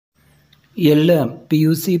ಎಲ್ಲ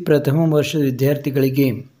PUC ಪ್ರಥಮ ವರ್ಷದ ವಿದ್ಯಾರ್ಥಿಗಳಿಗೆ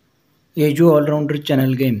ಏಜು ಆಲ್ರೌಂಡರ್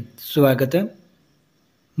ಚಾನಲ್ಗೆ ಸ್ವಾಗತ.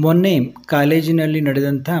 ಮೊನ್ನೆ ಕಾಲೇಜಿನಲ್ಲಿ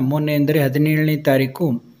ಮೊನ್ನೆ ಅಂದರೆ 17ನೇ ತಾರೀಕು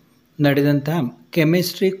ನಡೆದಂಥ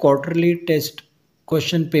chemistry quarterly test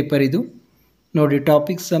question paper ಇದು ನೋಡಿ.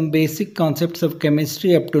 Topic some basic concepts of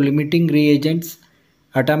chemistry up to limiting reagents,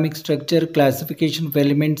 atomic structure, classification of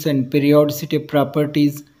elements and ಪಿರಿಯಾಡಿಸಿಟಿ of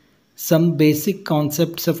properties, some basic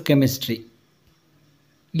concepts of chemistry.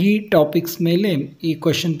 ಈ ಟಾಪಿಕ್ಸ್ ಮೇಲೆ ಈ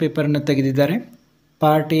ಕ್ವಶನ್ ಪೇಪರನ್ನು ತೆಗೆದಿದ್ದಾರೆ.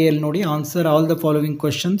 ಪಾರ್ಟ್ ಎ ಅಲ್ಲಿ ನೋಡಿ, answer all the following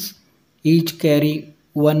questions, each carry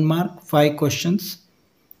 1 mark, 5 questions.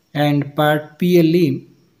 And part P ಅಲ್ಲಿ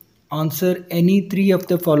answer any 3 of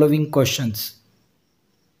the following questions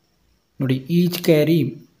ನೋಡಿ, each carry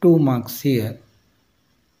 2 marks here.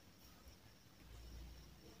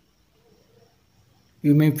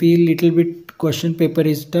 You may feel little bit question paper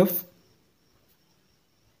is tough.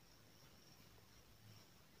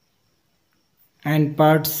 And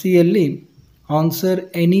part C ಅಲ್ಲಿ answer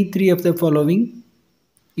any 3 of the following.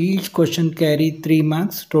 Each question carry 3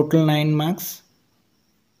 marks, total 9 marks.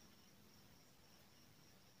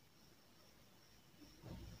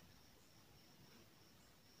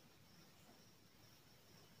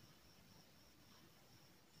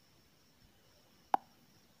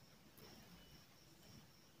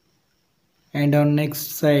 And on next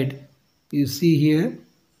side you see here,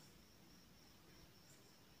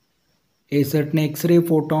 a certain X-ray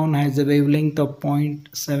photon has a wavelength of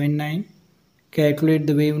 0.79. Calculate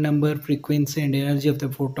the wave number, frequency and energy of the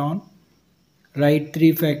photon. Write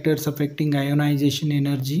 3 factors affecting ionization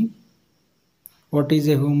energy. What is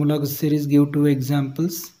a homologous series? Give 2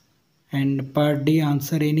 examples. And part D,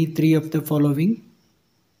 answer any 3 of the following.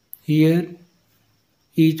 Here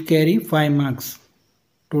each carry 5 marks,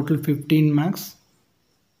 total 15 marks.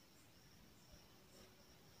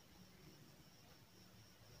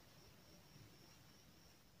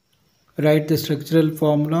 Write the structural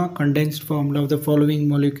formula, condensed formula of the following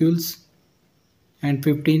molecules. And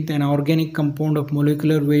 15th, an organic compound of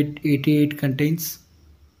molecular weight 88 contains.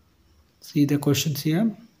 See the questions here.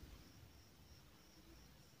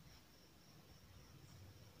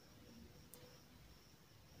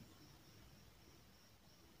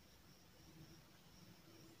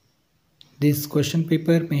 This question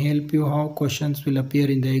paper may help you how questions will appear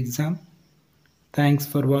in the exam. Thanks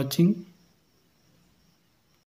for watching.